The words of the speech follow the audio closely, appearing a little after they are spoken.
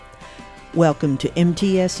Welcome to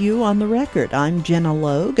MTSU on the Record. I'm Jenna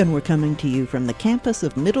Logue, and we're coming to you from the campus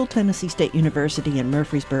of Middle Tennessee State University in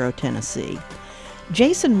Murfreesboro, Tennessee.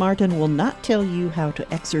 Jason Martin will not tell you how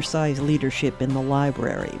to exercise leadership in the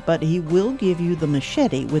library, but he will give you the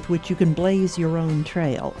machete with which you can blaze your own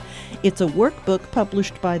trail. It's a workbook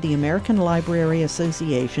published by the American Library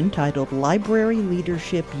Association titled Library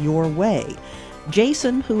Leadership Your Way.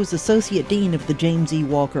 Jason, who is Associate Dean of the James E.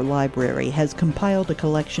 Walker Library, has compiled a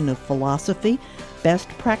collection of philosophy, best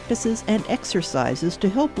practices, and exercises to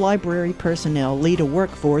help library personnel lead a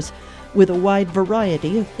workforce with a wide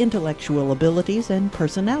variety of intellectual abilities and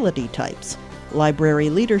personality types. Library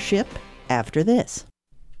leadership after this.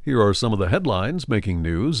 Here are some of the headlines making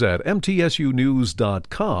news at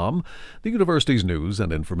mtsunews.com, the university's news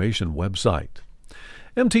and information website.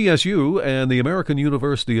 MTSU and the American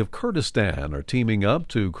University of Kurdistan are teaming up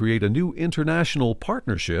to create a new international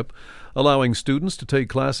partnership, allowing students to take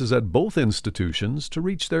classes at both institutions to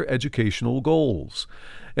reach their educational goals.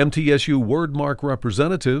 MTSU Wordmark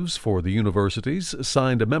representatives for the universities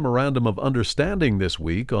signed a memorandum of understanding this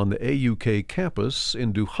week on the AUK campus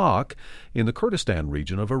in Duhok in the Kurdistan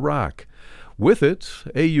region of Iraq. With it,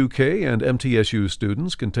 AUK and MTSU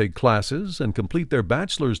students can take classes and complete their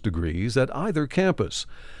bachelor's degrees at either campus.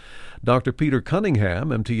 Dr. Peter Cunningham,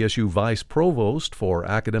 MTSU Vice Provost for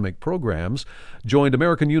Academic Programs, joined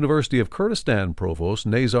American University of Kurdistan Provost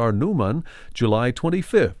Nazar Numan July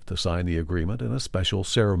 25th to sign the agreement in a special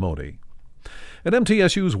ceremony. And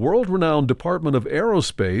MTSU's world-renowned Department of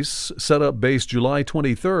Aerospace set up base July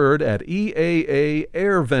 23rd at EAA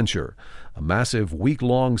Air Venture, a massive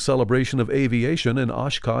week-long celebration of aviation in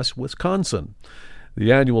Oshkosh, Wisconsin.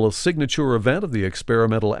 The annual signature event of the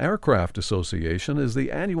Experimental Aircraft Association is the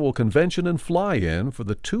annual convention and fly-in for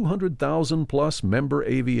the 200,000-plus member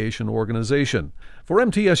aviation organization. For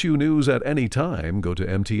MTSU News at any time, go to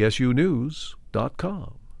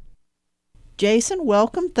mtsunews.com. Jason,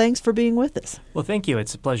 welcome. Thanks for being with us. Well, thank you.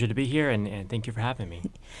 It's a pleasure to be here, and thank you for having me.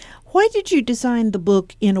 Why did you design the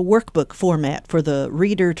book in a workbook format for the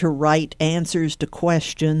reader to write answers to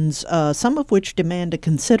questions, some of which demand a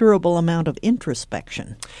considerable amount of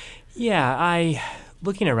introspection? Yeah,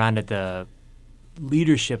 looking around at the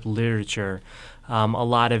leadership literature, a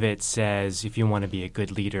lot of it says if you want to be a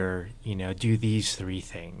good leader, do these three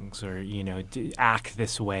things, or, act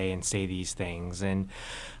this way and say these things. And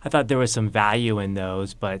I thought there was some value in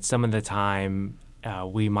those, but some of the time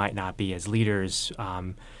we might not be as leaders.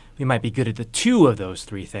 We might be good at the two of those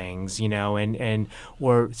three things, and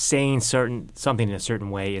or saying something in a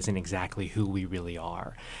certain way isn't exactly who we really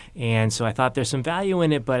are. And so I thought there's some value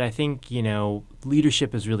in it, but I think,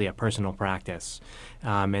 leadership is really a personal practice.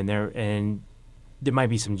 And there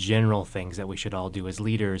might be some general things that we should all do as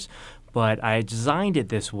leaders, but I designed it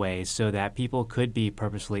this way so that people could be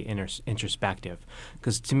purposely introspective.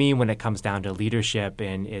 Because to me, when it comes down to leadership,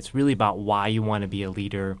 and it's really about why you want to be a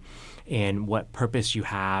leader and what purpose you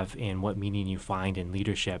have and what meaning you find in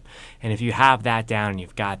leadership. And if you have that down and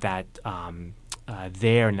you've got that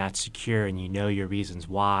there and that's secure and you know your reasons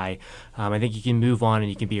why, I think you can move on and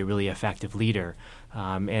you can be a really effective leader.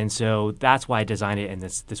 And so that's why I designed it in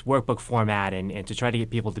this workbook format and to try to get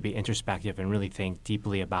people to be introspective and really think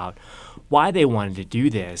deeply about why they wanted to do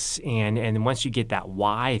this. And once you get that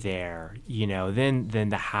why there, then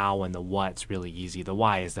the how and the what's really easy. The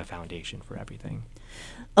why is the foundation for everything.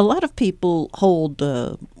 A lot of people hold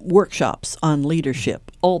workshops on leadership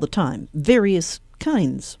all the time, various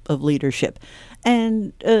kinds of leadership.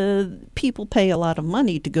 And people pay a lot of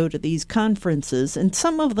money to go to these conferences, and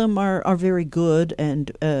some of them are very good and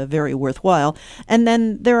very worthwhile. And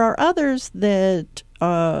then there are others that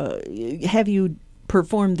have you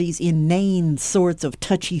perform these inane sorts of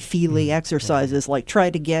touchy-feely exercises, like try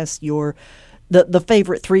to guess the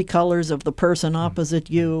favorite three colors of the person opposite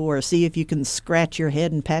you, or see if you can scratch your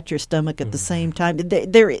head and pat your stomach at the same time.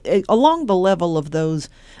 They're along the level of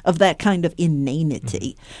that kind of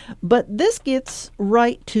inanity. But this gets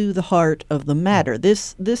right to the heart of the matter.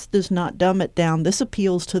 This does not dumb it down. This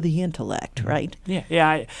appeals to the intellect, right?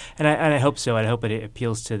 Yeah. I hope so. I hope it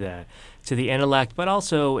appeals to the intellect, but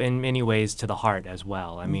also in many ways to the heart as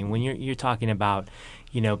well. I mean, when you're talking about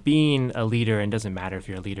being a leader, and it doesn't matter if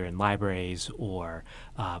you're a leader in libraries or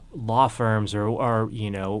law firms or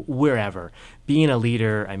wherever. Being a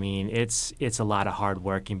leader, I mean, it's a lot of hard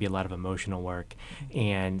work, can be a lot of emotional work,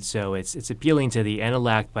 and so it's appealing to the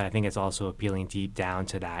intellect, but I think it's also appealing deep down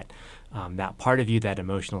to that part of you, that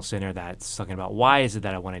emotional center that's talking about why is it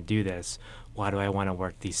that I want to do this? why do I want to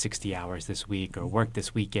work these 60 hours this week or work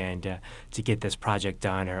this weekend to get this project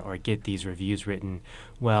done or get these reviews written?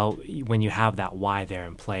 Well, when you have that why there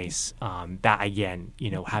in place, that again,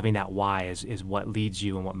 having that why is what leads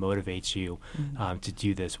you and what motivates you to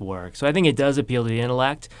do this work. So I think it does appeal to the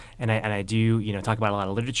intellect, and I do talk about a lot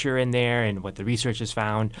of literature in there and what the research has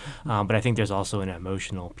found, but I think there's also an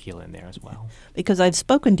emotional appeal in there as well. Because I've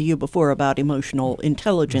spoken to you before about emotional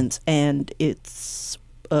intelligence and its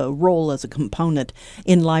role as a component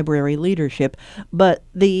in library leadership, but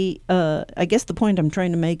I guess the point I'm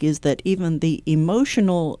trying to make is that even the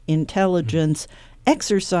emotional intelligence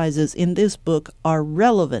exercises in this book are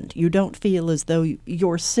relevant. You don't feel as though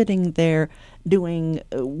you're sitting there doing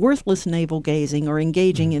worthless navel-gazing or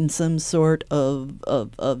engaging in some sort of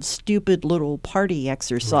stupid little party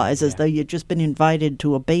exercise, as though you'd just been invited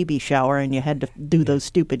to a baby shower and you had to do those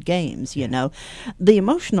stupid games, The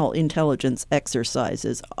emotional intelligence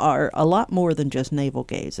exercises are a lot more than just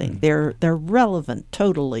navel-gazing. They're relevant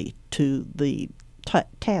totally to the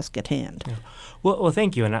task at hand. Yeah. Well,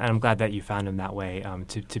 thank you, and I'm glad that you found them that way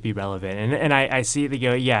to be relevant. And I see that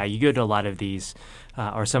you go to a lot of these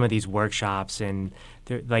or some of these workshops, and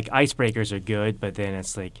they're like icebreakers are good, but then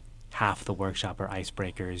it's like half the workshop are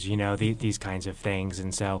icebreakers, these kinds of things.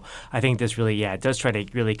 And so I think this really, it does try to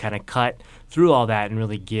really kind of cut through all that and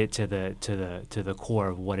really get to the core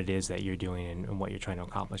of what it is that you're doing and what you're trying to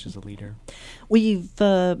accomplish as a leader. We've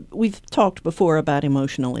talked before about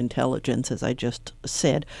emotional intelligence, as I just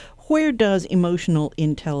said. Where does emotional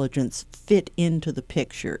intelligence fit into the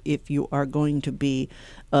picture if you are going to be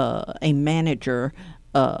a manager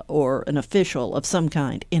or an official of some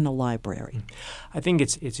kind in a library? I think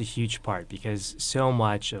it's a huge part, because so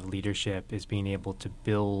much of leadership is being able to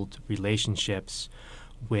build relationships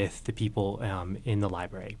with the people in the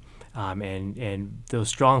library. And those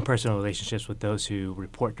strong personal relationships with those who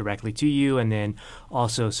report directly to you, and then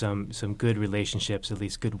also some good relationships, at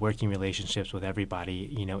least good working relationships with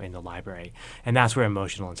everybody, in the library. And that's where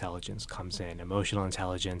emotional intelligence comes in. Emotional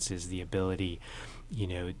intelligence is the ability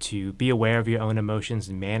to be aware of your own emotions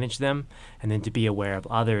and manage them, and then to be aware of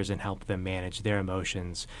others and help them manage their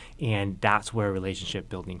emotions. And that's where relationship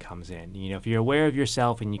building comes in. If you're aware of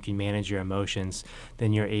yourself and you can manage your emotions,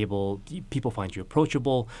 then people find you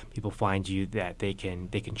approachable, people find you that they can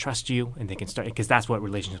trust you, and they can start, because that's what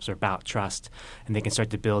relationships are about, trust, and they can start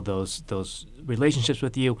to build those relationships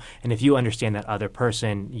with you. And if you understand that other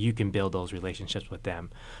person, you can build those relationships with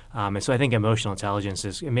them. And so I think emotional intelligence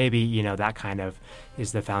is maybe, that kind of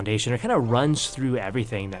is the foundation, or kind of runs through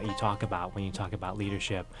everything that you talk about when you talk about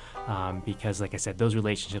leadership, because, like I said, those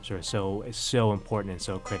relationships are so important and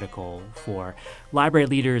so critical for library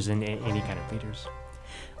leaders and any kind of leaders.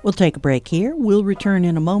 We'll take a break here. We'll return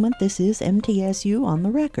in a moment. This is MTSU on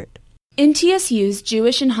the Record. MTSU's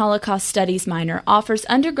Jewish and Holocaust Studies minor offers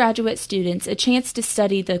undergraduate students a chance to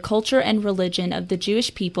study the culture and religion of the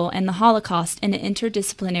Jewish people and the Holocaust in an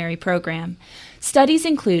interdisciplinary program. Studies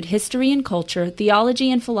include history and culture,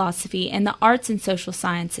 theology and philosophy, and the arts and social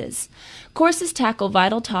sciences. Courses tackle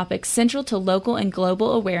vital topics central to local and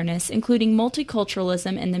global awareness, including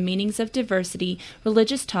multiculturalism and the meanings of diversity,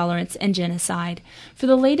 religious tolerance, and genocide. For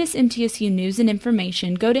the latest MTSU news and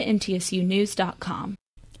information, go to mtsunews.com.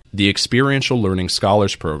 The Experiential Learning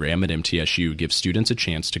Scholars Program at MTSU gives students a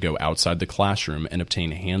chance to go outside the classroom and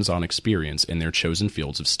obtain hands-on experience in their chosen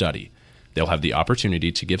fields of study. They'll have the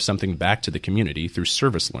opportunity to give something back to the community through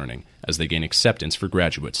service learning as they gain acceptance for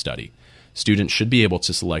graduate study. Students should be able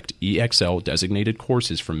to select EXL-designated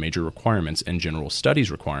courses from major requirements and general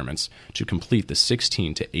studies requirements to complete the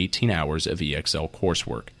 16 to 18 hours of EXL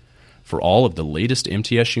coursework. For all of the latest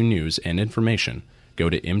MTSU news and information, go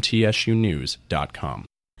to mtsunews.com.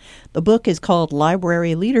 The book is called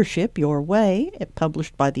Library Leadership Your Way,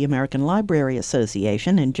 published by the American Library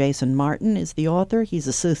Association, and Jason Martin is the author. He's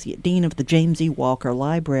Associate Dean of the James E. Walker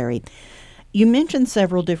Library. You mentioned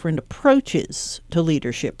several different approaches to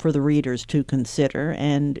leadership for the readers to consider,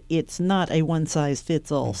 and it's not a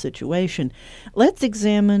one-size-fits-all situation. Let's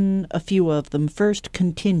examine a few of them. First,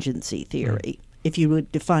 contingency theory, if you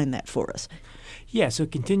would define that for us. Yeah, so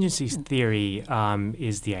contingency theory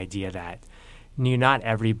is the idea that not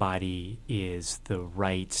everybody is the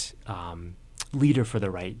right leader for the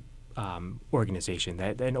right organization.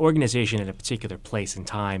 That an organization in a particular place and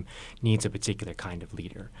time needs a particular kind of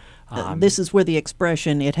leader. This is where the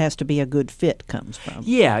expression "it has to be a good fit" comes from.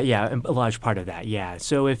 Yeah, a large part of that. Yeah.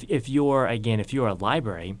 So if you're a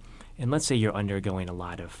library And let's say you're undergoing a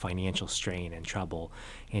lot of financial strain and trouble,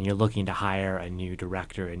 and you're looking to hire a new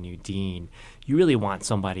director, a new dean. You really want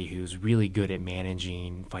somebody who's really good at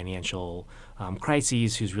managing financial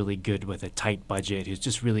crises, who's really good with a tight budget, who's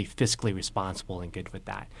just really fiscally responsible and good with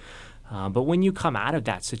that. But when you come out of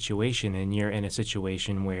that situation and you're in a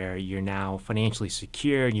situation where you're now financially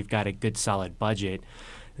secure and you've got a good solid budget,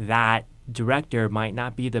 that director might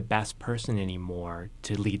not be the best person anymore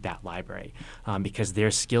to lead that library because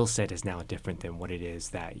their skill set is now different than what it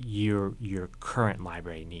is that your current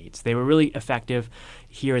library needs. They were really effective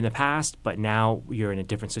here in the past, but now you're in a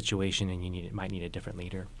different situation and you might need a different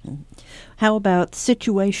leader. How about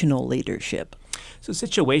situational leadership? So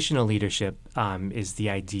situational leadership is the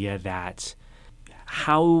idea that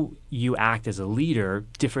how you act as a leader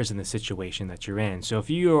differs in the situation that you're in. So if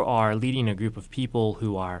you are leading a group of people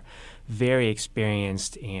who are very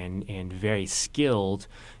experienced and very skilled,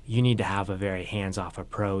 you need to have a very hands-off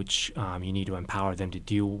approach. You need to empower them to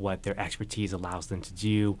do what their expertise allows them to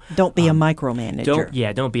do. Don't be a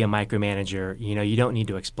micromanager. Don't be a micromanager. You don't need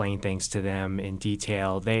to explain things to them in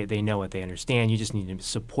detail. They know what they understand. You just need to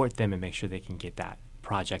support them and make sure they can get that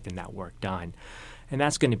project and that work done. And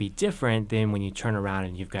that's going to be different than when you turn around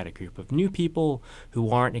and you've got a group of new people who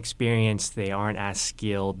aren't experienced, they aren't as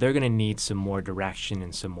skilled. They're going to need some more direction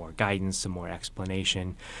and some more guidance, some more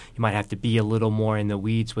explanation. You might have to be a little more in the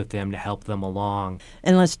weeds with them to help them along.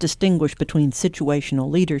 And let's distinguish between situational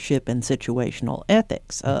leadership and situational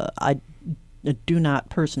ethics. I do not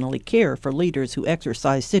personally care for leaders who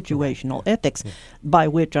exercise situational ethics, by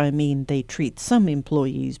which I mean they treat some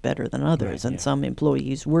employees better than others and some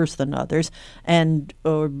employees worse than others, and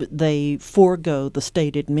or they forego the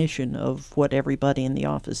stated mission of what everybody in the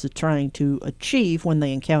office is trying to achieve when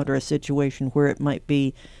they encounter a situation where it might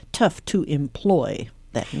be tough to employ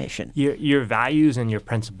that mission. Your values and your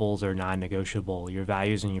principles are non-negotiable. Your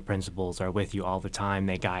values and your principles are with you all the time.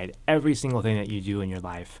 They guide every single thing that you do in your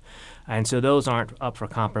life. And so those aren't up for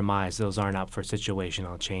compromise. Those aren't up for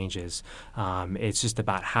situational changes. It's just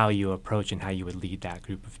about how you approach and how you would lead that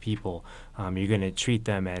group of people. You're going to treat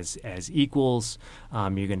them as equals.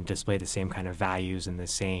 You're going to display the same kind of values and the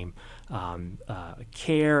same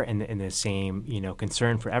care and the same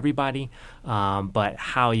concern for everybody. But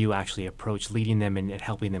how you actually approach leading them and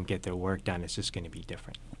helping them get their work done is just going to be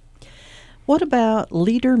different. What about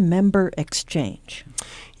leader-member exchange?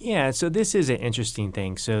 Yeah, so this is an interesting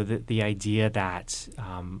thing. So the idea that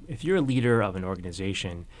if you're a leader of an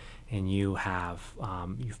organization and you have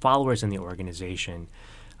your followers in the organization,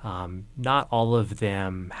 not all of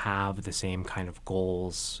them have the same kind of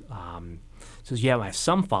goals. So you have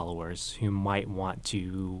some followers who might want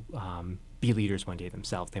to be leaders one day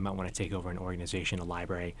themselves. They might want to take over an organization, a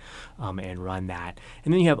library, and run that.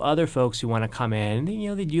 And then you have other folks who want to come in.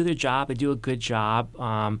 And, they do their job. They do a good job.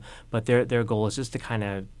 But their goal is just to kind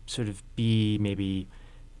of sort of be maybe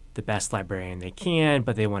the best librarian they can,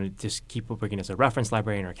 but they want to just keep working as a reference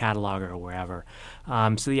librarian or a cataloger or wherever.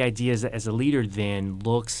 So the idea is that as a leader then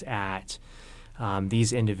looks at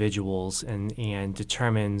these individuals and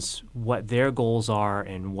determines what their goals are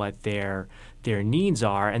and what their needs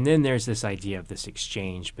are, and then there's this idea of this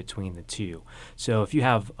exchange between the two. So if you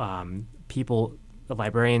have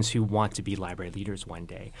librarians who want to be library leaders one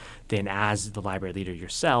day, then as the library leader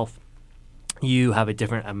yourself, you have a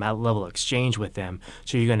different level of exchange with them.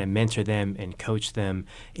 So you're going to mentor them and coach them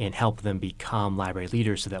and help them become library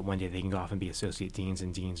leaders so that one day they can go off and be associate deans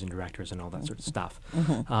and directors and all that sort of stuff.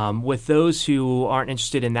 Mm-hmm. With those who aren't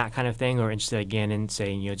interested in that kind of thing or interested, again, in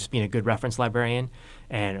saying, just being a good reference librarian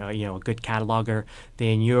and, a good cataloger,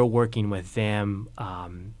 then you're working with them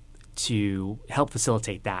to help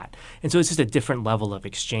facilitate that. And so it's just a different level of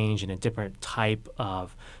exchange and a different type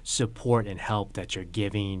of support and help that you're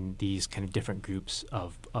giving these kind of different groups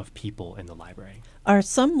of people in the library. Are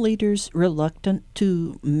some leaders reluctant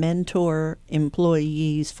to mentor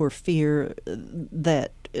employees for fear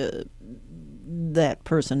that that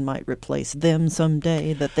person might replace them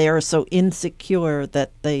someday, that they are so insecure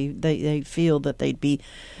that they feel that they'd be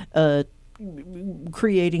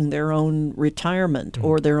creating their own retirement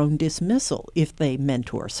or their own dismissal if they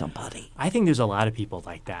mentor somebody? I think there's a lot of people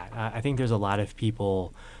like that. I think there's a lot of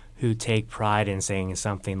people who take pride in saying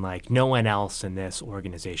something like, no one else in this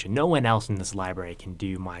organization, no one else in this library can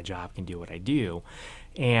do my job, can do what I do.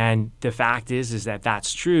 And the fact is that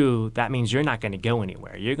that's true. That means you're not going to go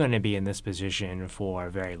anywhere. You're going to be in this position for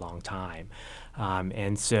a very long time.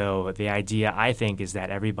 And so the idea, I think, is that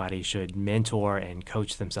everybody should mentor and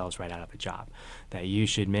coach themselves right out of a job. That you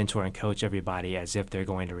should mentor and coach everybody as if they're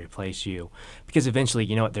going to replace you. Because eventually,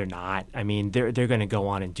 you know what, they're not. I mean, they're going to go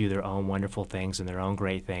on and do their own wonderful things and their own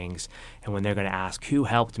great things. And when they're going to ask, who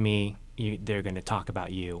helped me, they're going to talk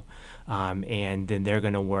about you. And then they're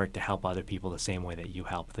going to work to help other people the same way that you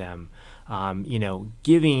help them.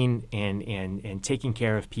 Giving and taking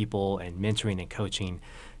care of people and mentoring and coaching,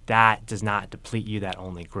 that does not deplete you, that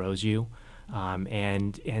only grows you.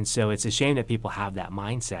 And so it's a shame that people have that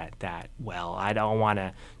mindset that, well, I don't want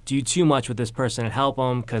to do too much with this person and help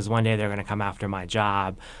them because one day they're going to come after my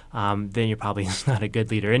job. Then you're probably not a good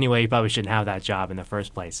leader anyway. You probably shouldn't have that job in the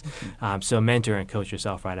first place. So mentor and coach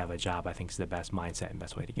yourself right out of a job, I think, is the best mindset and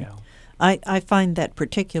best way to go. I find that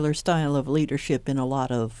particular style of leadership in a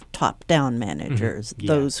lot of top-down managers,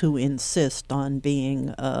 those who insist on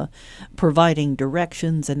being providing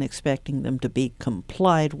directions and expecting them to be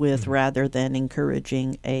complied with rather than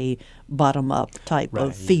encouraging a bottom-up type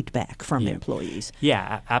of feedback from employees.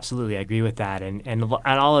 Yeah, absolutely. I agree with that. And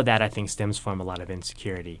all of that, I think, stems from a lot of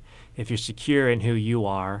insecurity. If you're secure in who you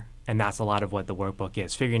are, and that's a lot of what the workbook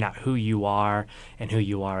is, figuring out who you are and who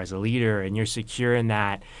you are as a leader, and you're secure in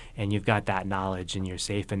that, and you've got that knowledge, and you're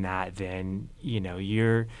safe in that, then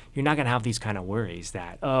you're not going to have these kind of worries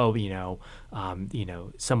that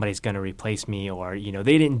somebody's going to replace me, or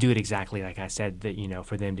they didn't do it exactly like I said that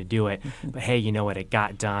for them to do it, but hey, you know what, it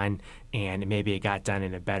got done, and maybe it got done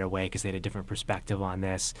in a better way because they had a different perspective on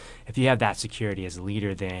this. If you have that security as a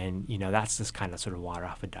leader, then that's this kind of sort of water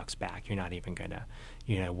off a duck's back. You're not even going to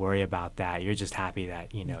worry about that. You're just happy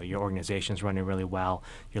that your organization's running really well,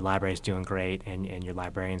 your library's doing great, and your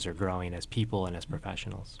librarians are growing as people and as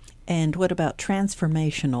professionals. And what about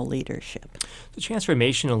transformational leadership? The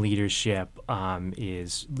transformational leadership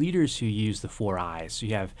is leaders who use the 4 I's. So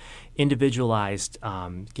you have individualized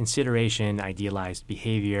consideration, idealized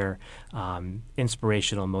behavior,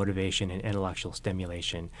 inspirational motivation, and intellectual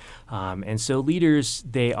stimulation. And so leaders,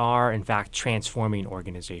 they are, in fact, transforming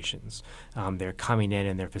organizations. They're coming in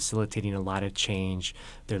and they're facilitating a lot of change.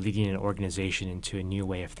 They're leading an organization into a new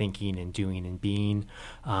way of thinking and doing and being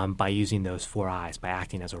by using those 4 I's, by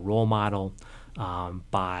acting as a role model,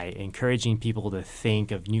 by encouraging people to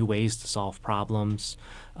think of new ways to solve problems,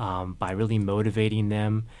 by really motivating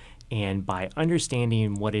them, and by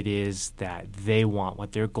understanding what it is that they want,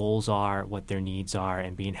 what their goals are, what their needs are,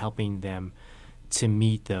 and helping them to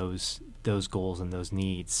meet those goals and those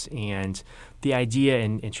needs. And the idea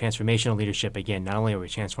in transformational leadership, again, not only are we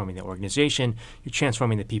transforming the organization, you're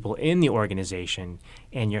transforming the people in the organization,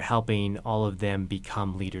 and you're helping all of them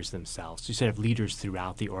become leaders themselves. So you have leaders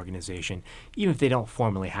throughout the organization. Even if they don't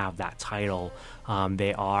formally have that title,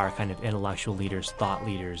 they are kind of intellectual leaders, thought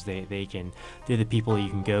leaders. They're the people you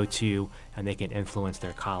can go to, and they can influence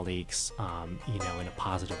their colleagues, in a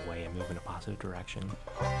positive way and move in a positive direction.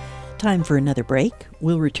 Time for another break.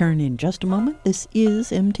 We'll return in just a moment. This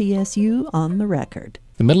is MTSU on the Record.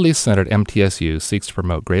 The Middle East Center at MTSU seeks to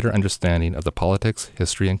promote greater understanding of the politics,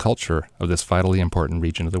 history, and culture of this vitally important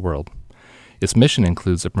region of the world. Its mission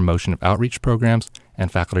includes the promotion of outreach programs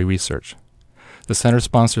and faculty research. The center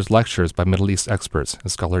sponsors lectures by Middle East experts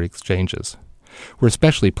and scholarly exchanges. We're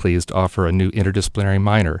especially pleased to offer a new interdisciplinary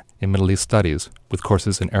minor in Middle East Studies with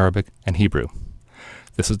courses in Arabic and Hebrew.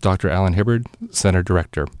 This is Dr. Alan Hibbard, Center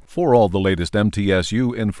Director. For all the latest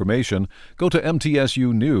MTSU information, go to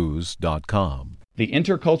mtsunews.com. The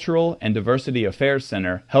Intercultural and Diversity Affairs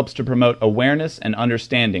Center helps to promote awareness and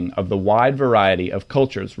understanding of the wide variety of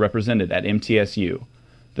cultures represented at MTSU.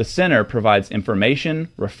 The center provides information,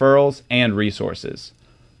 referrals, and resources.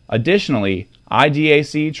 Additionally,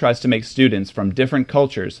 IDAC tries to make students from different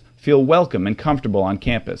cultures feel welcome and comfortable on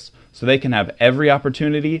campus so they can have every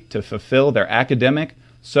opportunity to fulfill their academic,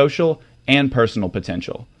 social, and personal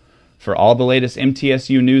potential. For all the latest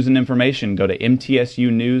MTSU news and information, go to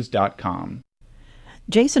mtsunews.com.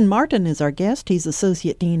 Jason Martin is our guest. He's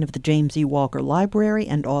Associate Dean of the James E. Walker Library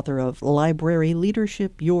and author of Library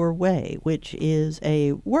Leadership Your Way, which is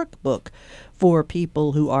a workbook for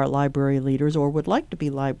people who are library leaders or would like to be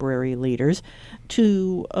library leaders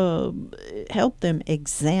to help them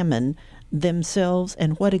examine themselves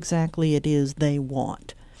and what exactly it is they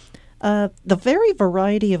want. The very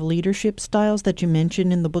variety of leadership styles that you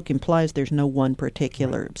mention in the book implies there's no one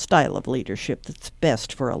particular style of leadership that's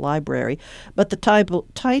best for a library. But the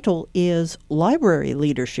title is Library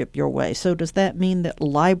Leadership Your Way. So does that mean that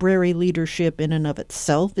library leadership in and of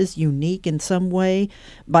itself is unique in some way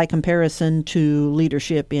by comparison to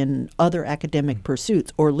leadership in other academic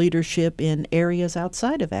pursuits or leadership in areas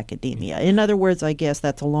outside of academia? In other words, I guess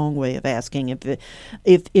that's a long way of asking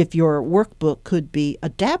if your workbook could be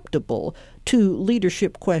adaptable to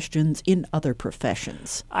leadership questions in other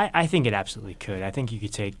professions. I think it absolutely could. I think you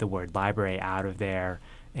could take the word library out of there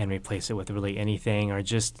and replace it with really anything, or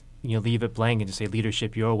just leave it blank and just say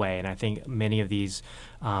leadership your way. And I think many of these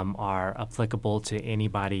are applicable to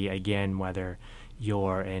anybody, again, whether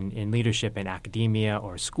you're in leadership in academia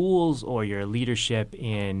or schools, or your leadership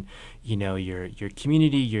in your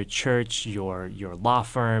community, your church, your law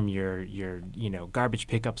firm, your garbage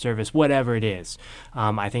pickup service, whatever it is.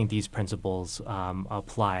 I think these principles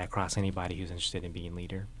apply across anybody who's interested in being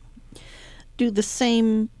leader. Do the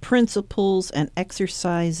same principles and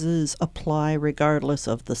exercises apply regardless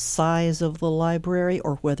of the size of the library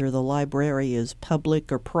or whether the library is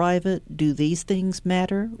public or private? Do these things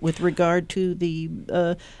matter with regard to the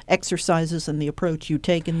exercises and the approach you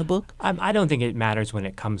take in the book? I don't think it matters when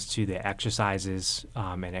it comes to the exercises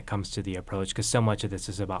and it comes to the approach, because so much of this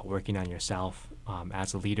is about working on yourself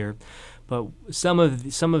as a leader. But some of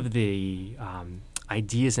the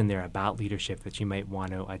ideas in there about leadership that you might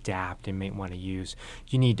want to adapt and might want to use,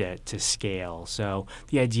 you need to scale. So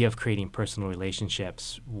the idea of creating personal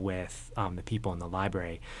relationships with the people in the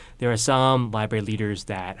library. There are some library leaders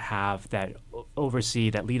that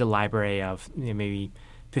lead a library of maybe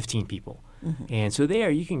 15 people. Mm-hmm. And so there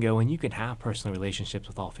you can go and you can have personal relationships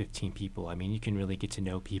with all 15 people. I mean, you can really get to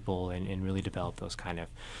know people and really develop those kind of...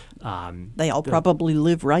 they all probably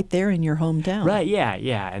live right there in your hometown. Right,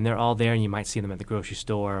 yeah. And they're all there, and you might see them at the grocery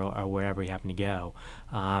store or wherever you happen to go.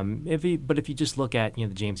 But if you just look at the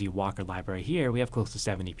James E. Walker Library here, we have close to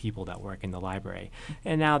 70 people that work in the library.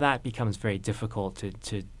 And now that becomes very difficult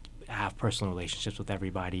to have personal relationships with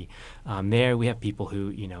everybody. There we have people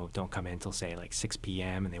who don't come in until say like 6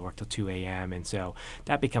 p.m. and they work till 2 a.m. and so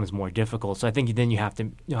that becomes more difficult. So I think then you have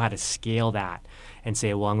to know how to scale that and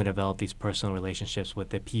say, well, I'm going to develop these personal relationships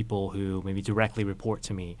with the people who maybe directly report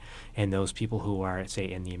to me and those people who are, say,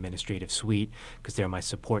 in the administrative suite, because they're my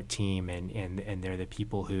support team and they're the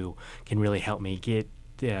people who can really help me get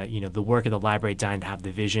the work of the library done, to have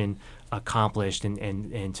the vision accomplished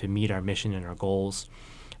and to meet our mission and our goals.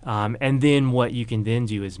 And then what you can then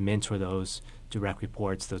do is mentor those direct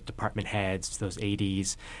reports, those department heads, those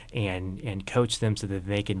ADs, and coach them so that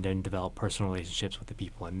they can then develop personal relationships with the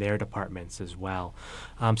people in their departments as well.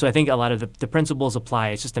 So I think a lot of the principles apply.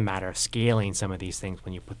 It's just a matter of scaling some of these things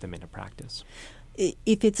when you put them into practice.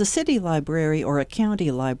 If it's a city library or a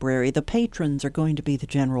county library, the patrons are going to be the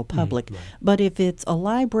general public. Right. But if it's a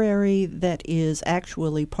library that is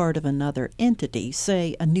actually part of another entity,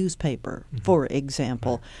 say a newspaper, for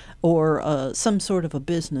example, or some sort of a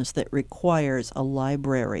business that requires a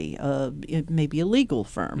library, it may be a legal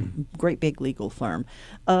firm, great big legal firm,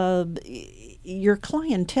 your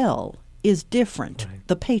clientele is different. Right.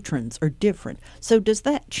 The patrons are different. So does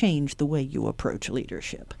that change the way you approach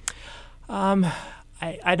leadership?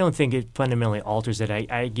 I don't think it fundamentally alters it.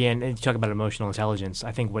 Again, you talk about emotional intelligence.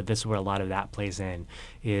 I think this is where a lot of that plays in,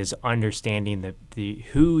 is understanding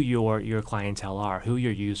who your clientele are, who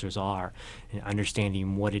your users are, and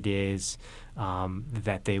understanding what it is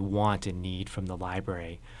that they want and need from the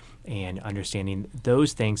library, and understanding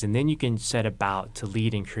those things. And then you can set about to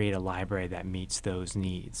lead and create a library that meets those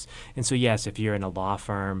needs. And so, yes, if you're in a law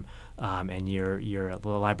firm and you're a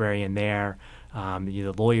librarian there,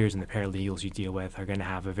 the lawyers and the paralegals you deal with are going to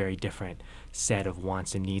have a very different set of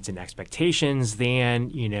wants and needs and expectations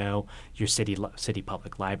than your city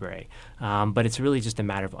public library. But it's really just a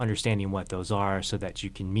matter of understanding what those are so that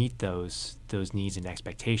you can meet those needs and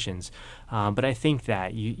expectations. But I think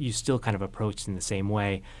that you still kind of approach in the same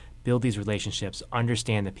way. Build these relationships,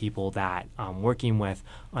 understand the people that I'm working with,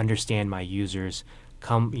 understand my users,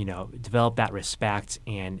 develop that respect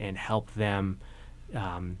and help them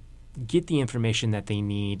get the information that they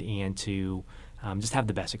need and to just have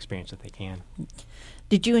the best experience that they can.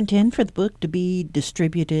 Did you intend for the book to be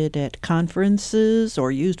distributed at conferences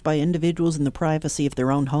or used by individuals in the privacy of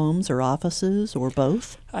their own homes or offices, or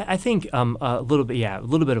both? I think a little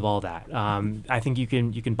bit of all that. I think you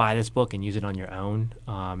can buy this book and use it on your own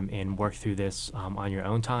and work through this on your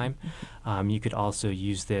own time. You could also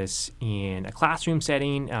use this in a classroom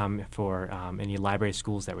setting for any library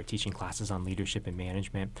schools that were teaching classes on leadership and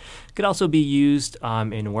management. It could also be used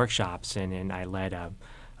in workshops, and I led a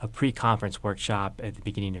pre-conference workshop at the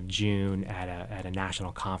beginning of June at a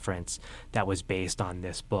national conference that was based on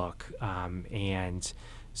this book. And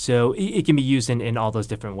so it can be used in all those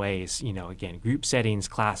different ways, again, group settings,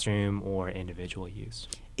 classroom, or individual use.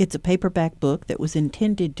 It's a paperback book that was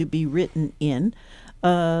intended to be written in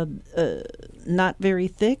not very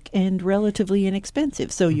thick and relatively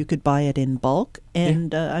inexpensive. So you could buy it in bulk.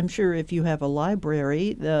 And I'm sure if you have a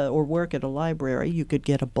library or work at a library, you could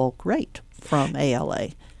get a bulk rate from ALA.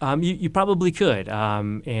 You probably could.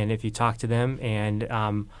 And if you talk to them, and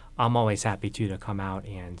I'm always happy to come out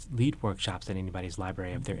and lead workshops at anybody's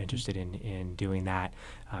library if they're interested in doing that.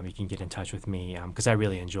 You can get in touch with me because I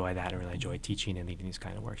really enjoy that. I really enjoy teaching and leading these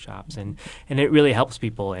kind of workshops. And it really helps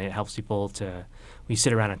people. And it helps people to, we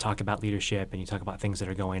sit around and talk about leadership, and you talk about things that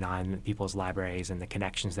are going on in people's libraries and the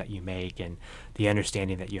connections that you make and the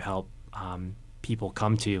understanding that you help people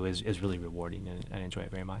come to is really rewarding, and I enjoy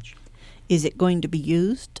it very much. Is it going to be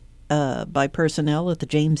used by personnel at the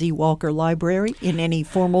James E. Walker Library in any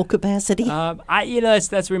formal capacity?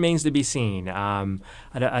 That remains to be seen. I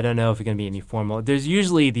don't know if it's going to be any formal. There's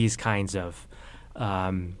usually these kinds of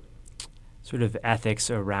sort of ethics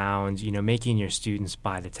around, making your students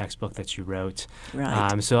buy the textbook that you wrote.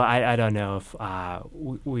 Right. So I don't know if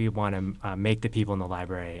we want to make the people in the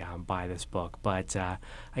library buy this book, but I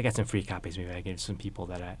got some free copies. Maybe I give some people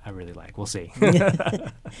that I really like. We'll see.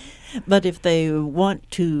 But if they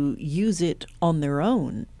want to use it on their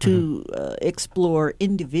own to explore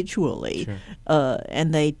individually, sure.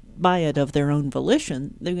 And they buy it of their own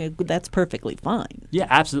volition, that's perfectly fine. Yeah,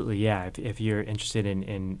 absolutely. Yeah, if you're interested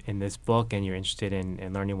in this book and you're interested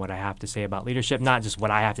in learning what I have to say about leadership, not just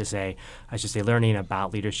what I have to say, I should say learning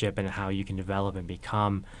about leadership and how you can develop and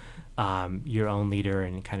become your own leader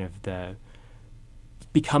and kind of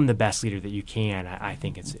become the best leader that you can, I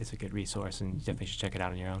think it's a good resource, and you definitely should check it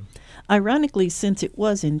out on your own. Ironically, since it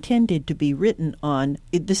was intended to be written on,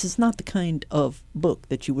 this is not the kind of book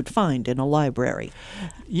that you would find in a library.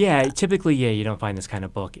 Yeah, typically, you don't find this kind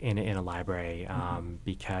of book in a library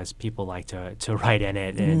because people like to write in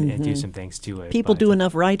it and do some things to it. People do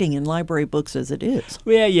enough writing in library books as it is.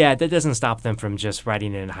 Well, yeah, that doesn't stop them from just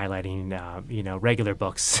writing and highlighting, regular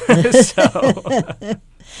books. So.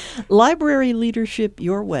 Library Leadership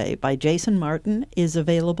Your Way by Jason Martin is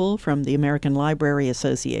available from the American Library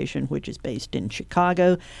Association, which is based in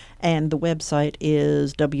Chicago, and the website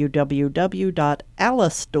is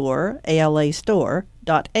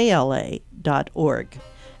www.alastore.ala.org.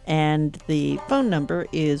 And the phone number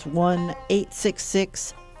is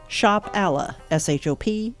 1-866-SHOP-ALA,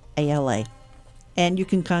 SHOP-ALA. And you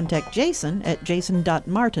can contact Jason at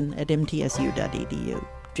jason.martin@mtsu.edu.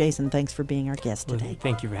 Jason, thanks for being our guest today.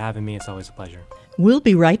 Thank you for having me. It's always a pleasure. We'll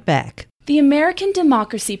be right back. The American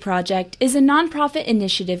Democracy Project is a nonprofit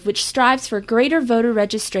initiative which strives for greater voter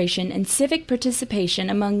registration and civic participation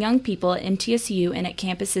among young people at MTSU and at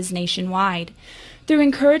campuses nationwide. Through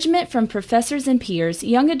encouragement from professors and peers,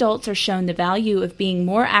 young adults are shown the value of being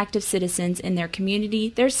more active citizens in their community,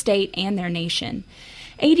 their state, and their nation.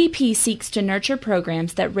 ADP seeks to nurture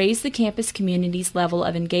programs that raise the campus community's level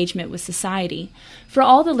of engagement with society. For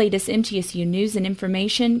all the latest MTSU news and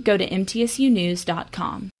information, go to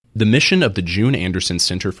mtsunews.com. The mission of the June Anderson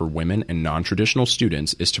Center for Women and Non-Traditional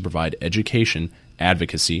Students is to provide education,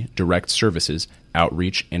 advocacy, direct services,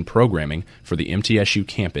 outreach, and programming for the MTSU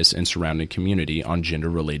campus and surrounding community on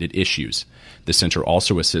gender-related issues. The center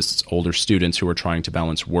also assists older students who are trying to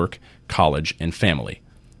balance work, college, and family.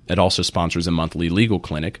 It also sponsors a monthly legal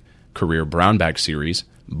clinic, career brown bag series,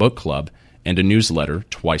 book club, and a newsletter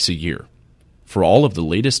twice a year. For all of the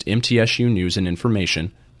latest MTSU news and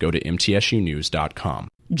information, go to mtsunews.com.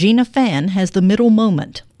 Gina Fan has the middle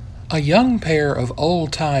moment. A young pair of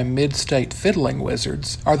old-time mid-state fiddling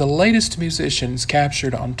wizards are the latest musicians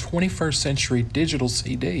captured on 21st Century Digital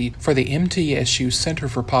CD for the MTSU Center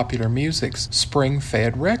for Popular Music's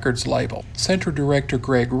Spring-Fed Records label. Center Director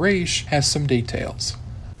Greg Reish has some details.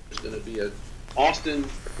 There's going to be a Austin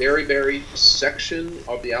Berry section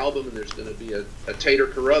of the album, and there's going to be a Tater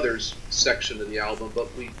Carruthers section of the album, but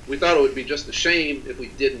we thought it would be just a shame if we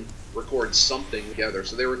didn't record something together.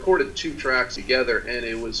 So they recorded 2 tracks together, and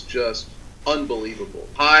it was just unbelievable.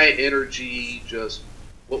 High energy, just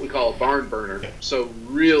what we call a barn burner. So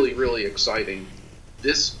really, really exciting.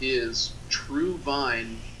 This is true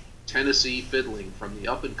Vine Tennessee fiddling from the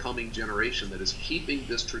up-and-coming generation that is keeping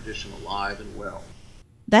this tradition alive and well.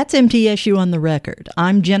 That's MTSU on the Record.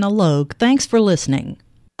 I'm Jenna Logue. Thanks for listening.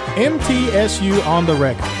 MTSU on the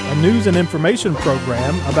Record, a news and information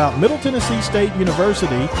program about Middle Tennessee State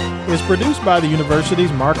University, is produced by the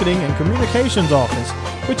university's Marketing and Communications Office,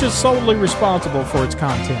 which is solely responsible for its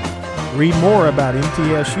content. Read more about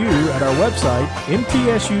MTSU at our website,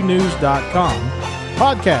 mtsunews.com.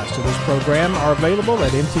 Podcasts of this program are available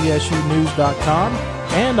at mtsunews.com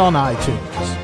and on iTunes.